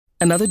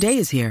Another day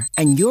is here,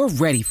 and you're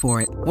ready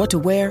for it. What to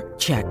wear?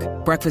 Check.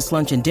 Breakfast,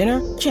 lunch, and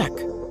dinner? Check.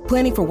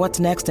 Planning for what's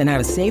next and how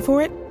to save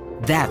for it?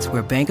 That's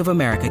where Bank of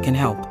America can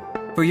help.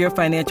 For your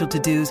financial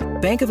to-dos,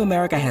 Bank of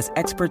America has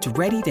experts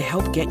ready to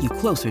help get you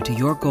closer to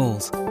your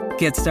goals.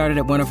 Get started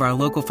at one of our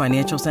local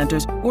financial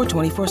centers or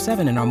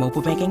 24/7 in our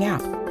mobile banking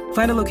app.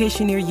 Find a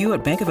location near you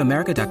at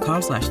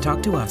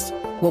bankofamerica.com/talktous.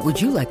 What would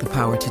you like the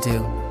power to do?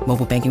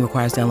 Mobile banking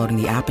requires downloading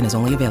the app and is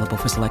only available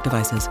for select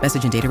devices.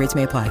 Message and data rates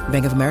may apply.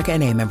 Bank of America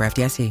N.A., member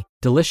FDIC.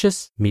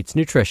 Delicious meets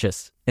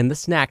nutritious in the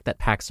snack that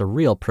packs a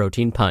real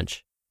protein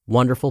punch.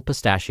 Wonderful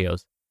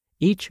Pistachios.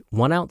 Each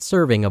 1 ounce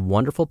serving of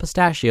Wonderful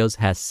Pistachios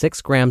has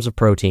 6 grams of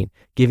protein,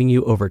 giving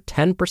you over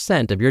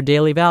 10% of your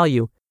daily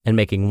value and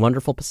making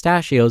Wonderful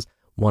Pistachios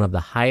one of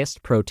the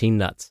highest protein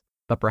nuts.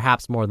 But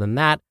perhaps more than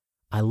that,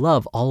 I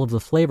love all of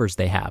the flavors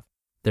they have.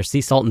 Their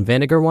sea salt and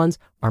vinegar ones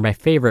are my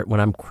favorite when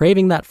I'm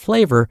craving that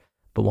flavor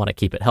but want to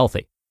keep it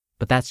healthy.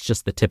 But that's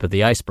just the tip of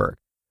the iceberg.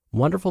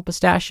 Wonderful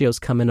Pistachios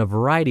come in a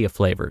variety of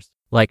flavors,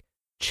 like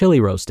chili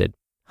roasted,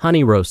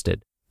 honey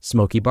roasted,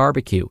 smoky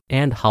barbecue,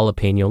 and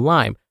jalapeno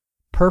lime,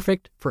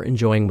 perfect for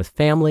enjoying with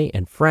family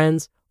and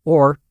friends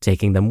or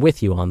taking them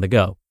with you on the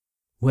go.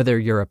 Whether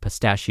you're a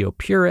pistachio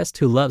purist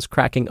who loves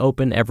cracking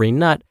open every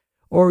nut,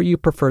 or you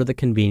prefer the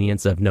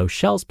convenience of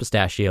no-shells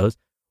pistachios,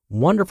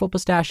 Wonderful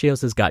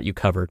Pistachios has got you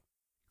covered.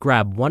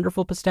 Grab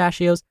Wonderful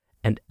Pistachios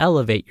and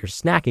elevate your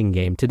snacking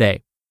game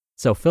today.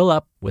 So fill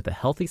up with a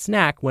healthy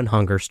snack when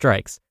hunger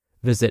strikes.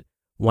 Visit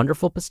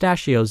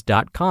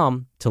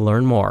wonderfulpistachios.com to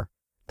learn more.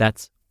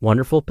 That's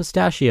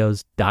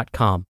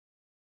wonderfulpistachios.com.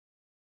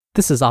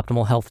 This is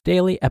Optimal Health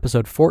Daily,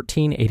 episode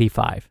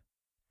 1485.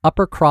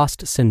 Upper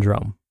Crust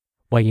Syndrome.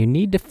 Why you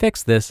need to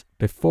fix this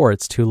before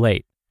it's too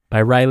late,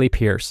 by Riley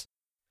Pierce.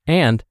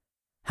 And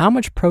How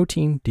Much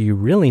Protein Do You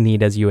Really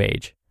Need as You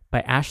Age,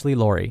 by Ashley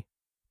Laurie.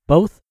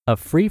 Both of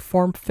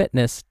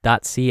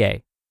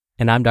freeformfitness.ca.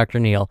 And I'm Dr.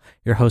 Neil,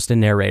 your host and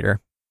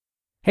narrator.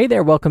 Hey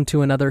there, welcome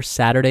to another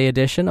Saturday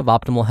edition of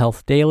Optimal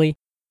Health Daily.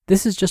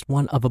 This is just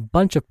one of a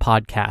bunch of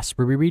podcasts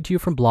where we read to you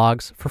from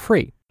blogs for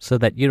free so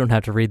that you don't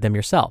have to read them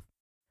yourself.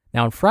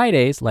 Now on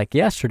Fridays, like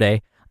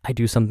yesterday, I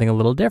do something a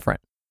little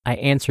different. I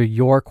answer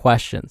your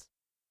questions.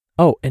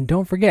 Oh, and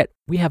don't forget,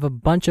 we have a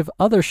bunch of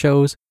other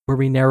shows where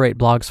we narrate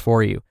blogs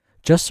for you.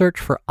 Just search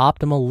for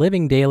Optimal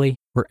Living Daily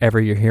wherever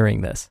you're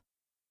hearing this.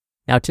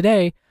 Now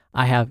today,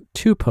 I have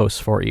 2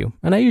 posts for you,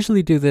 and I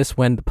usually do this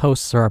when the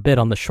posts are a bit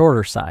on the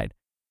shorter side.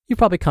 You've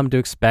probably come to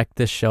expect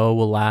this show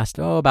will last,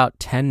 about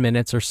 10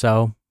 minutes or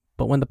so,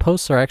 but when the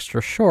posts are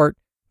extra short,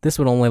 this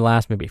would only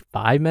last maybe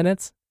 5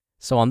 minutes.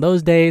 So on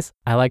those days,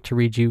 I like to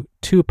read you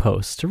 2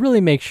 posts to really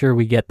make sure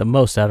we get the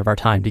most out of our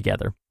time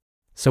together.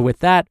 So with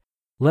that,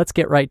 let's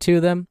get right to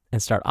them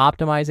and start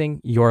optimizing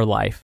your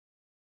life.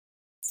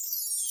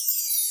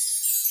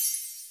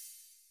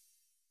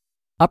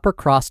 Upper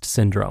Crust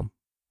Syndrome.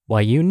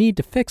 Why You Need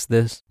to Fix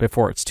This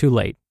Before It's Too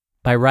Late,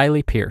 by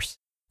Riley Pierce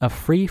of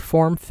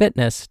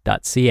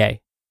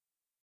freeformfitness.ca.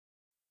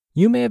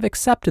 You may have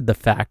accepted the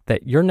fact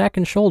that your neck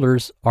and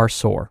shoulders are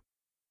sore.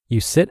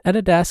 You sit at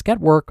a desk at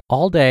work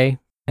all day,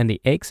 and the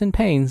aches and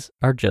pains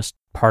are just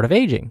part of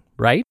aging,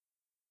 right?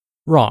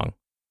 Wrong.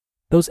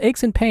 Those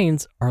aches and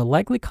pains are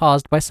likely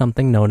caused by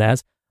something known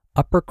as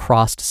Upper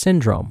Crust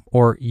Syndrome,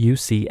 or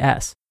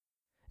UCS.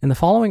 In the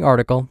following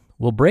article,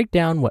 we'll break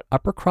down what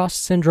Upper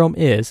Crust Syndrome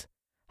is,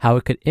 how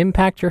it could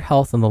impact your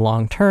health in the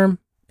long term,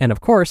 and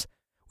of course,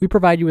 we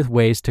provide you with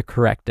ways to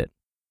correct it.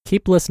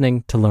 Keep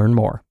listening to learn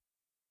more.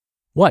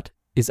 What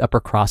is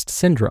Upper Crust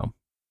Syndrome?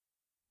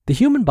 The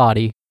human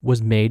body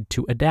was made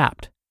to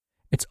adapt.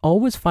 It's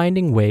always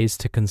finding ways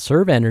to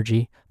conserve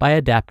energy by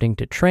adapting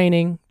to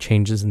training,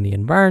 changes in the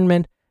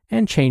environment,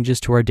 and changes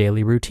to our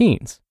daily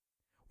routines.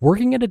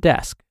 Working at a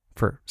desk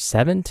for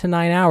 7 to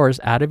 9 hours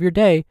out of your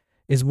day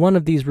is one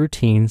of these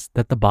routines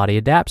that the body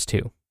adapts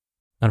to.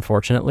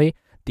 Unfortunately,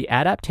 the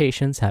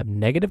adaptations have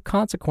negative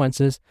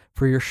consequences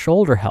for your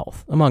shoulder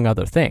health, among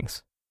other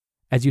things.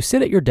 As you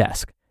sit at your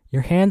desk,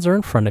 your hands are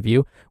in front of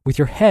you with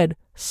your head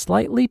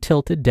slightly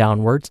tilted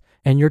downwards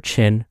and your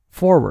chin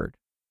forward.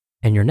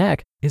 And your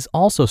neck is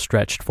also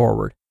stretched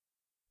forward.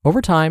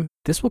 Over time,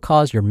 this will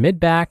cause your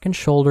mid-back and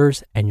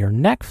shoulders and your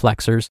neck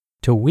flexors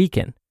to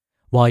weaken,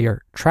 while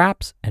your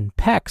traps and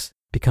pecs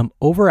become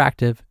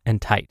overactive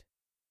and tight.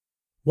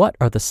 What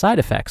are the side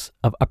effects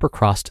of Upper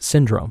Crust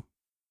Syndrome?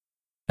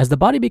 As the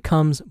body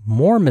becomes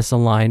more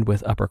misaligned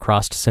with Upper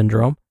Crust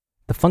Syndrome,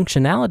 the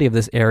functionality of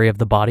this area of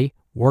the body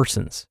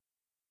worsens.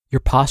 Your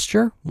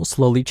posture will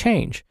slowly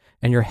change,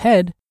 and your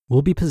head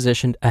will be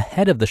positioned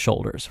ahead of the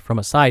shoulders from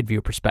a side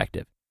view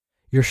perspective.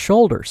 Your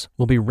shoulders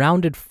will be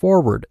rounded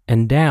forward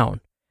and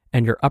down,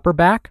 and your upper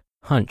back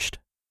hunched.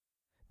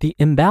 The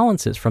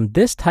imbalances from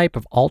this type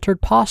of altered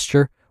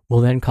posture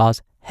will then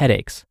cause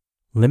headaches,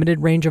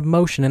 limited range of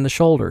motion in the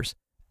shoulders,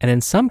 and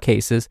in some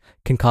cases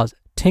can cause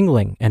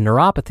tingling and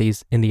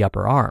neuropathies in the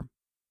upper arm.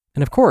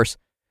 And of course,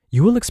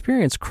 you will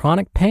experience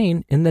chronic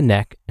pain in the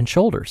neck and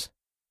shoulders.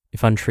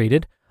 If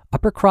untreated,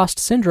 Upper Crust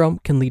Syndrome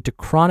can lead to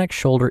chronic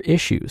shoulder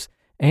issues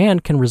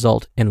and can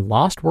result in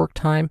lost work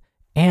time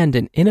and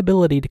an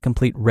inability to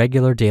complete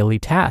regular daily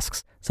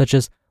tasks, such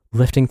as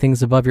lifting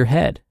things above your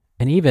head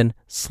and even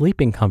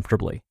sleeping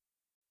comfortably.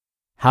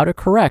 How to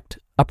correct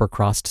upper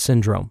crust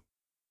syndrome.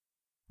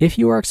 If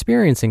you are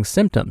experiencing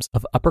symptoms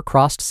of upper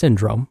crust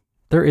syndrome,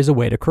 there is a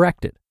way to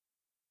correct it.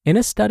 In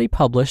a study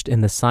published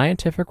in the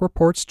Scientific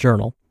Reports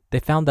Journal, they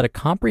found that a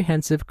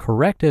comprehensive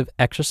corrective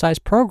exercise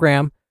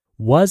program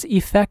was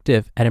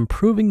effective at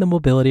improving the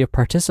mobility of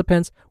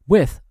participants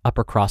with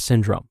upper crust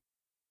syndrome.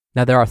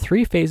 Now, there are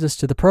 3 phases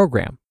to the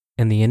program,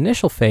 and the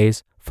initial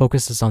phase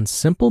focuses on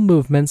simple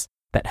movements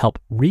that help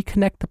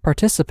reconnect the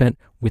participant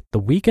with the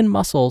weakened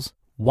muscles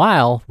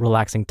while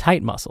relaxing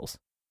tight muscles.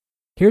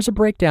 Here's a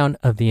breakdown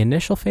of the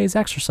initial phase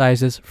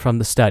exercises from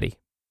the study.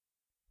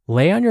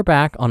 Lay on your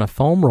back on a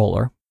foam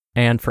roller,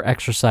 and for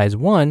exercise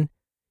 1,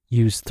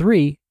 use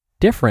 3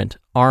 different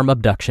arm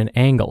abduction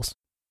angles.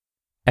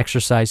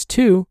 Exercise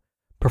 2,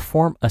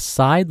 perform a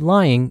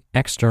side-lying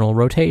external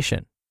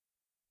rotation.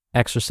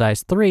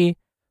 Exercise 3,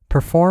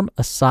 perform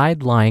a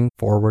side-lying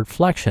forward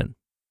flexion.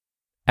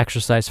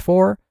 Exercise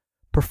 4,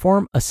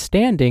 perform a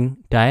standing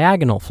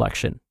diagonal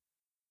flexion.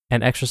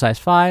 And exercise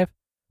 5,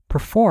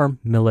 perform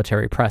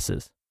military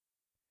presses.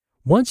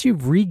 Once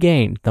you've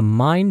regained the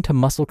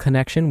mind-to-muscle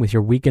connection with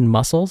your weakened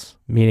muscles,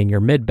 meaning your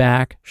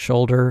mid-back,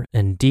 shoulder,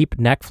 and deep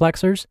neck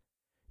flexors,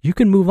 you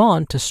can move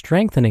on to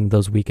strengthening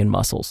those weakened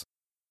muscles.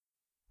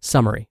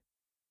 Summary.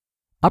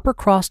 Upper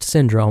crust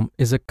syndrome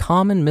is a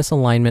common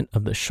misalignment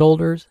of the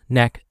shoulders,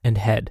 neck, and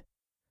head.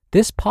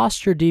 This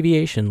posture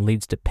deviation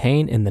leads to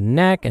pain in the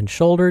neck and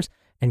shoulders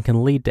and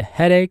can lead to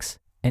headaches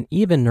and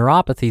even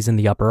neuropathies in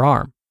the upper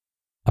arm.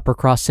 Upper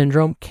crust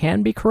syndrome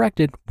can be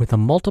corrected with a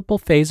multiple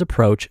phase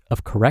approach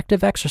of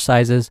corrective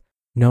exercises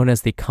known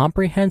as the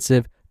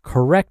Comprehensive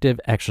Corrective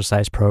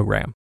Exercise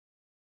Program.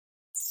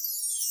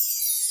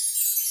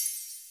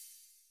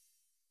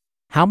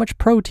 How Much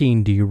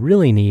Protein Do You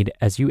Really Need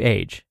As You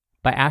Age?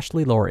 By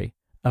Ashley Laurie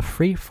of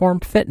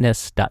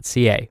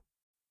freeformfitness.ca.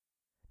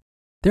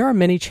 There are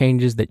many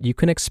changes that you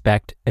can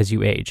expect as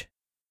you age.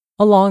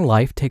 A long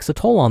life takes a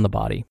toll on the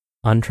body.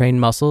 Untrained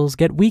muscles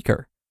get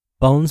weaker,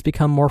 bones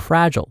become more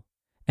fragile,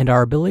 and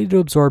our ability to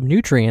absorb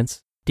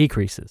nutrients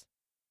decreases.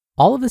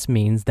 All of this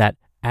means that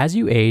as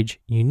you age,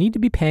 you need to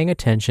be paying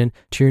attention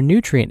to your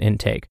nutrient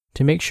intake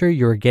to make sure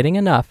you're getting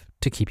enough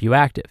to keep you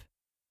active.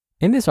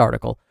 In this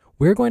article,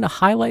 we're going to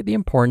highlight the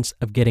importance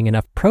of getting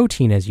enough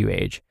protein as you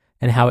age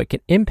and how it can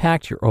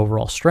impact your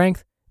overall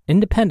strength,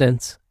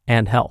 independence,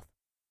 and health.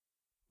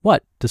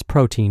 What does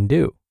protein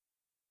do?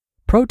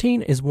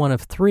 Protein is one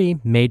of 3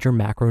 major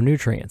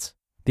macronutrients,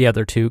 the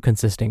other 2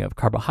 consisting of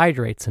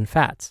carbohydrates and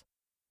fats.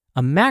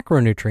 A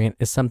macronutrient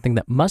is something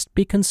that must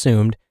be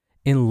consumed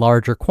in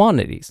larger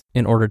quantities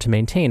in order to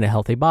maintain a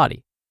healthy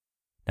body.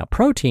 Now,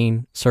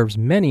 protein serves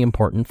many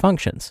important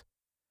functions.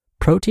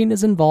 Protein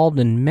is involved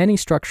in many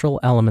structural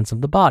elements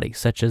of the body,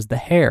 such as the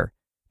hair,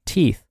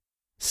 teeth,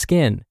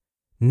 skin,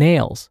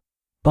 nails,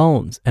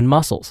 bones, and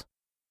muscles.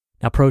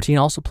 Now, protein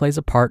also plays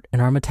a part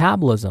in our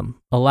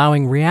metabolism,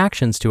 allowing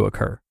reactions to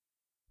occur.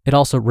 It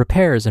also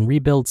repairs and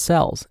rebuilds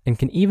cells and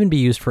can even be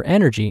used for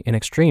energy in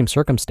extreme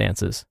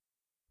circumstances.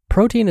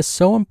 Protein is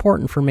so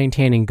important for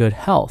maintaining good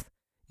health,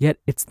 yet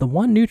it's the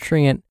one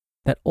nutrient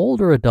that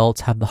older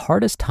adults have the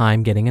hardest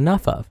time getting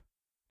enough of.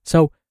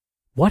 So,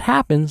 what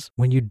happens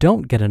when you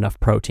don't get enough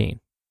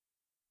protein?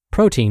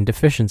 Protein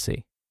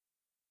deficiency.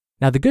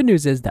 Now, the good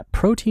news is that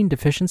protein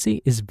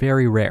deficiency is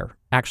very rare,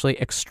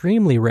 actually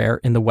extremely rare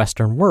in the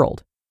Western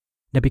world.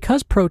 Now,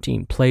 because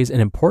protein plays an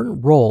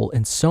important role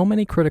in so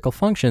many critical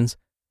functions,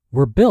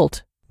 we're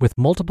built with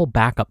multiple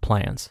backup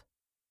plans.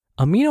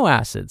 Amino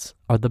acids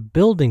are the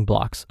building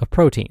blocks of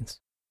proteins.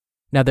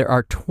 Now, there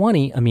are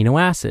 20 amino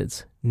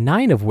acids,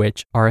 9 of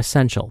which are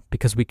essential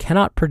because we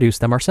cannot produce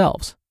them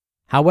ourselves.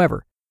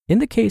 However, in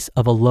the case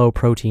of a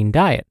low-protein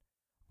diet,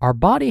 our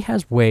body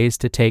has ways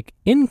to take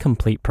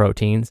incomplete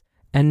proteins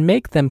and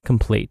make them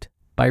complete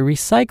by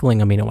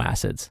recycling amino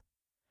acids.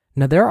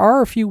 Now, there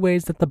are a few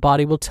ways that the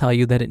body will tell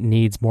you that it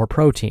needs more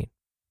protein.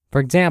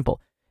 For example,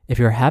 if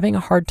you're having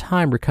a hard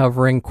time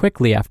recovering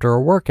quickly after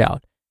a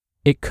workout,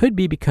 it could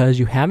be because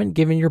you haven't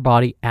given your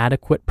body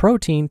adequate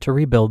protein to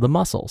rebuild the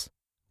muscles.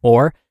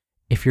 Or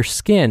if your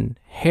skin,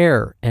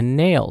 hair, and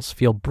nails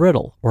feel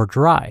brittle or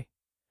dry.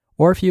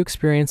 Or if you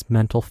experience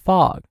mental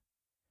fog.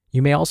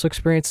 You may also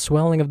experience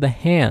swelling of the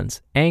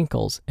hands,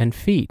 ankles, and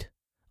feet,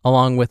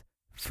 along with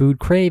food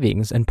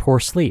cravings and poor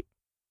sleep.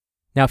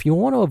 Now, if you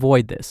want to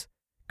avoid this,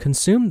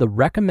 consume the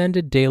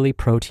recommended daily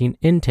protein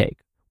intake,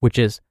 which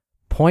is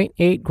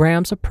 0.8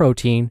 grams of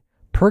protein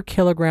per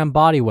kilogram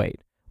body weight,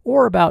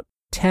 or about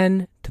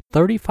 10 to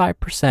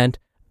 35%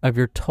 of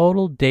your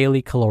total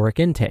daily caloric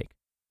intake.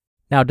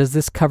 Now, does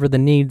this cover the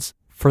needs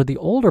for the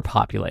older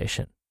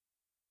population?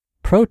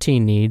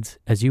 Protein needs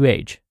as you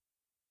age.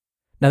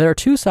 Now, there are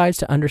 2 sides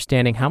to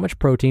understanding how much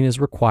protein is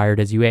required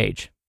as you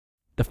age.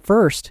 The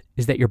first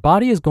is that your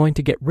body is going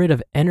to get rid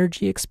of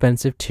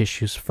energy-expensive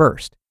tissues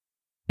first.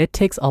 It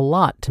takes a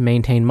lot to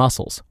maintain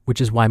muscles, which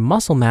is why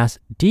muscle mass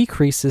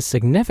decreases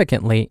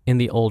significantly in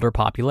the older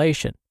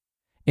population.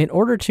 In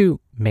order to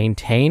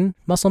maintain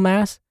muscle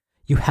mass,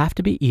 you have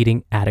to be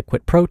eating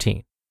adequate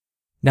protein.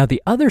 Now,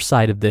 the other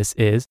side of this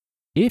is,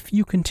 if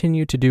you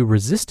continue to do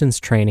resistance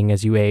training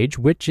as you age,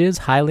 which is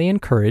highly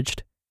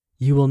encouraged,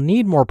 you will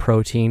need more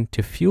protein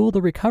to fuel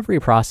the recovery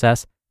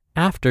process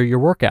after your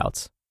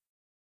workouts.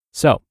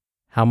 So,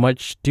 how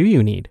much do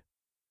you need?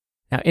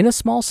 Now, in a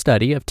small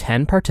study of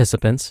 10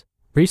 participants,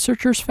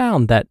 researchers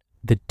found that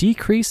the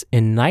decrease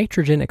in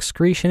nitrogen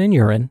excretion in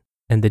urine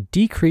and the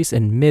decrease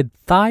in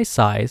mid-thigh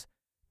size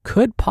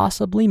could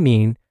possibly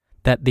mean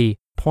that the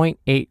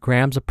 0.8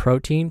 grams of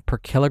protein per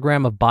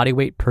kilogram of body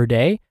weight per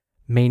day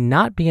may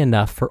not be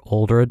enough for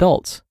older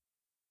adults.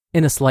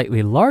 In a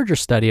slightly larger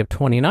study of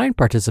 29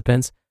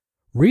 participants,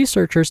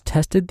 researchers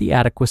tested the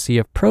adequacy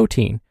of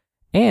protein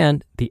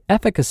and the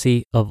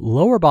efficacy of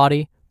lower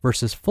body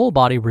versus full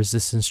body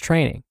resistance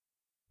training.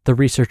 The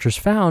researchers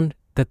found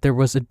that there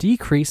was a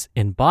decrease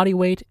in body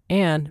weight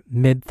and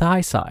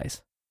mid-thigh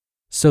size.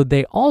 So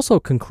they also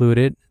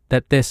concluded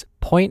that this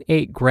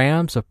 0.8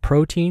 grams of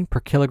protein per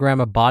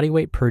kilogram of body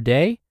weight per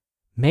day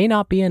may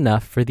not be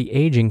enough for the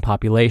aging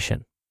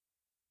population.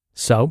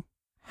 So,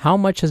 how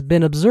much has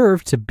been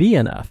observed to be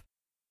enough?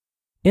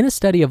 In a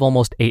study of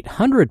almost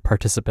 800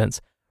 participants,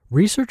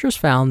 researchers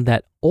found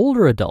that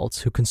older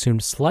adults who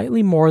consumed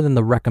slightly more than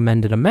the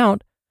recommended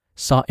amount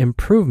saw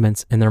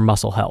improvements in their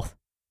muscle health.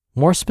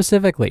 More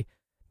specifically,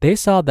 they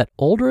saw that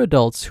older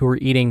adults who were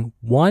eating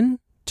 1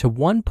 to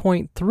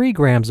 1.3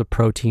 grams of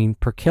protein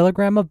per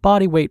kilogram of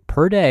body weight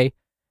per day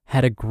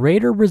had a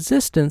greater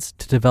resistance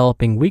to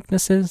developing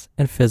weaknesses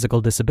and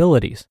physical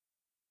disabilities.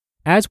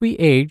 As we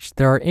age,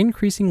 there are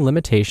increasing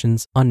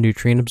limitations on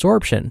nutrient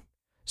absorption,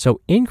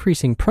 so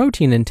increasing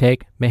protein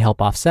intake may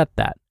help offset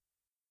that.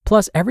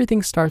 Plus,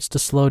 everything starts to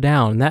slow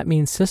down, and that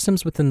means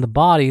systems within the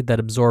body that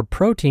absorb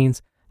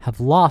proteins have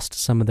lost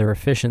some of their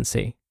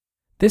efficiency.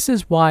 This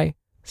is why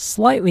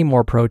slightly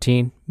more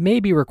protein may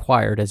be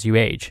required as you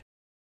age.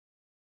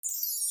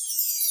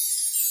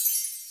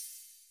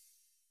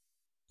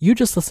 You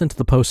just listened to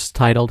the post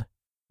titled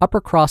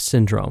Upper Cross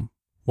Syndrome,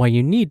 Why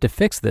You Need to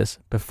Fix This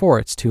Before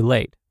It's Too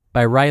Late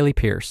by Riley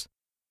Pierce,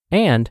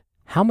 and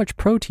How Much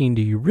Protein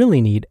Do You Really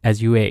Need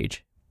As You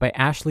Age by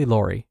Ashley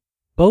Laurie,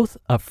 both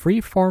of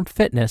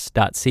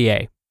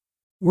freeformfitness.ca.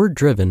 We're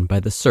driven by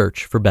the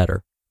search for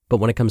better, but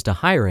when it comes to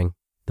hiring,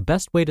 the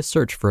best way to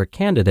search for a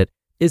candidate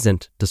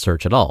isn't to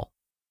search at all.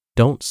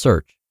 Don't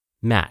search,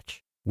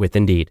 match with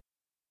Indeed.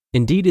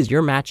 Indeed is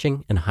your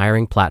matching and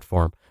hiring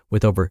platform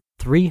with over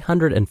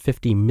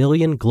 350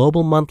 million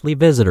global monthly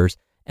visitors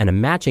and a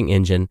matching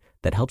engine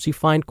that helps you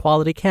find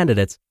quality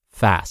candidates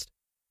fast.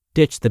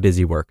 Ditch the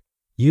busy work.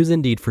 Use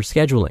Indeed for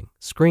scheduling,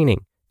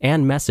 screening,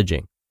 and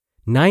messaging.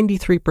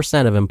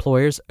 93% of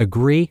employers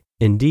agree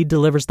Indeed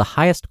delivers the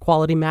highest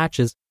quality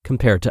matches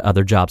compared to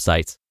other job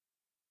sites.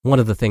 One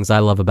of the things I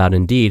love about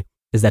Indeed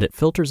is that it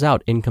filters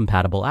out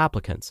incompatible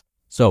applicants.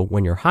 So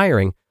when you're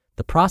hiring,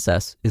 the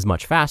process is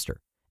much faster,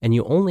 and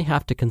you only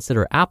have to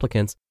consider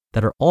applicants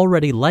that are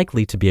already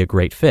likely to be a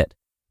great fit.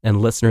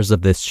 And listeners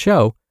of this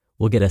show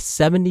will get a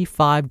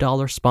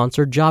 $75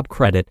 sponsored job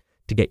credit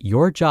to get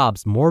your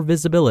jobs more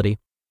visibility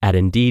at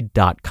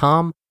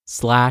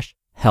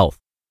Indeed.com/health.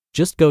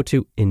 Just go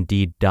to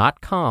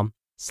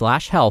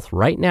Indeed.com/health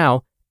right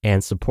now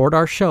and support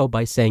our show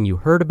by saying you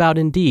heard about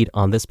Indeed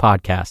on this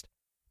podcast.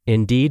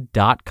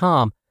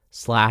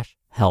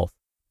 Indeed.com/health.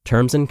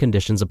 Terms and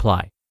conditions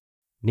apply.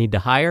 Need to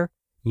hire?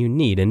 You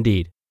need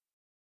Indeed.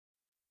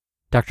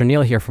 Dr.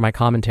 Neal here for my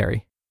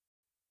commentary.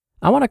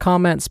 I want to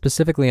comment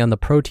specifically on the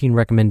protein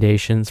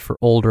recommendations for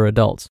older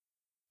adults.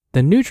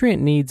 The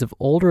nutrient needs of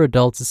older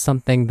adults is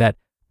something that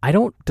I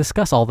don't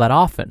discuss all that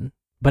often,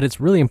 but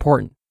it's really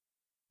important.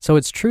 So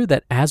it's true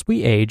that as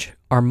we age,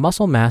 our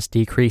muscle mass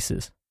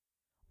decreases.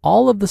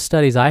 All of the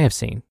studies I have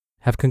seen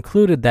have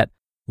concluded that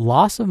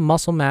loss of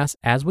muscle mass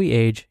as we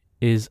age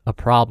is a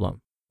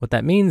problem. What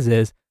that means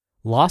is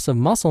loss of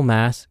muscle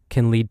mass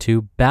can lead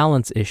to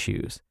balance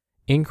issues,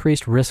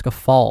 increased risk of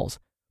falls,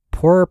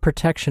 poorer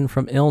protection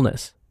from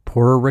illness,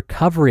 poorer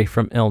recovery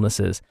from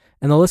illnesses,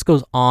 and the list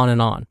goes on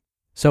and on.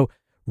 So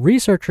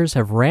researchers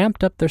have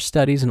ramped up their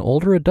studies in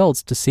older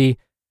adults to see,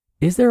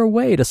 is there a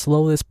way to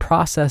slow this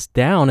process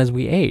down as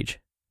we age?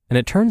 And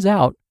it turns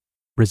out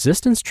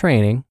resistance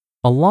training,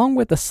 along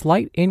with a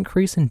slight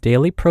increase in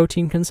daily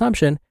protein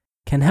consumption,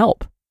 can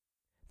help.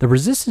 The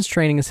resistance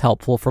training is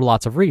helpful for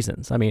lots of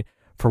reasons. I mean,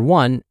 for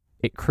one,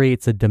 it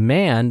creates a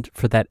demand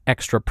for that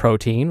extra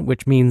protein,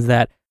 which means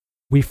that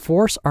we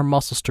force our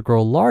muscles to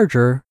grow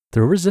larger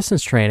through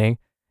resistance training,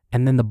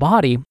 and then the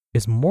body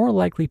is more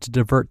likely to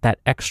divert that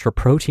extra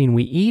protein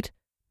we eat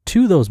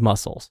to those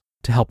muscles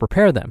to help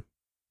repair them.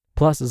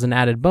 Plus, as an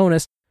added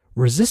bonus,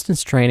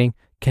 resistance training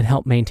can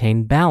help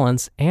maintain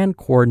balance and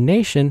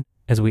coordination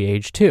as we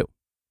age too.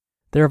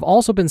 There have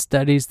also been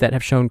studies that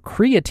have shown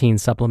creatine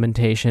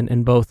supplementation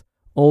in both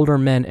older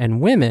men and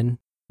women,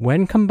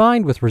 when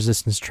combined with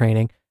resistance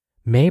training,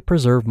 may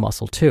preserve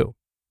muscle too.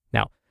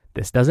 Now,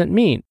 this doesn't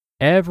mean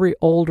every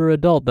older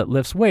adult that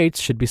lifts weights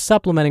should be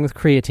supplementing with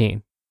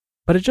creatine,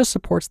 but it just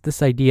supports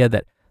this idea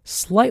that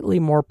slightly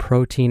more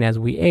protein as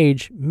we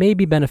age may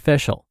be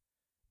beneficial.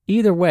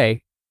 Either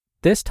way,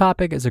 this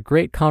topic is a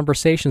great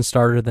conversation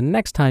starter the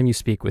next time you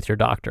speak with your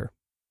doctor.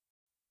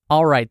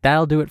 All right,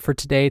 that'll do it for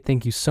today.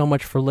 Thank you so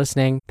much for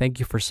listening. Thank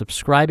you for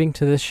subscribing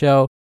to this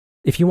show.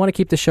 If you want to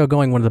keep the show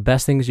going, one of the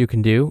best things you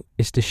can do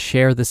is to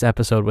share this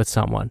episode with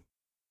someone.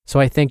 So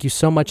I thank you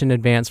so much in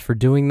advance for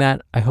doing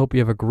that. I hope you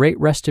have a great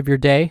rest of your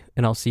day,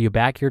 and I'll see you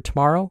back here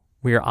tomorrow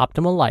where your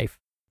optimal life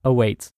awaits.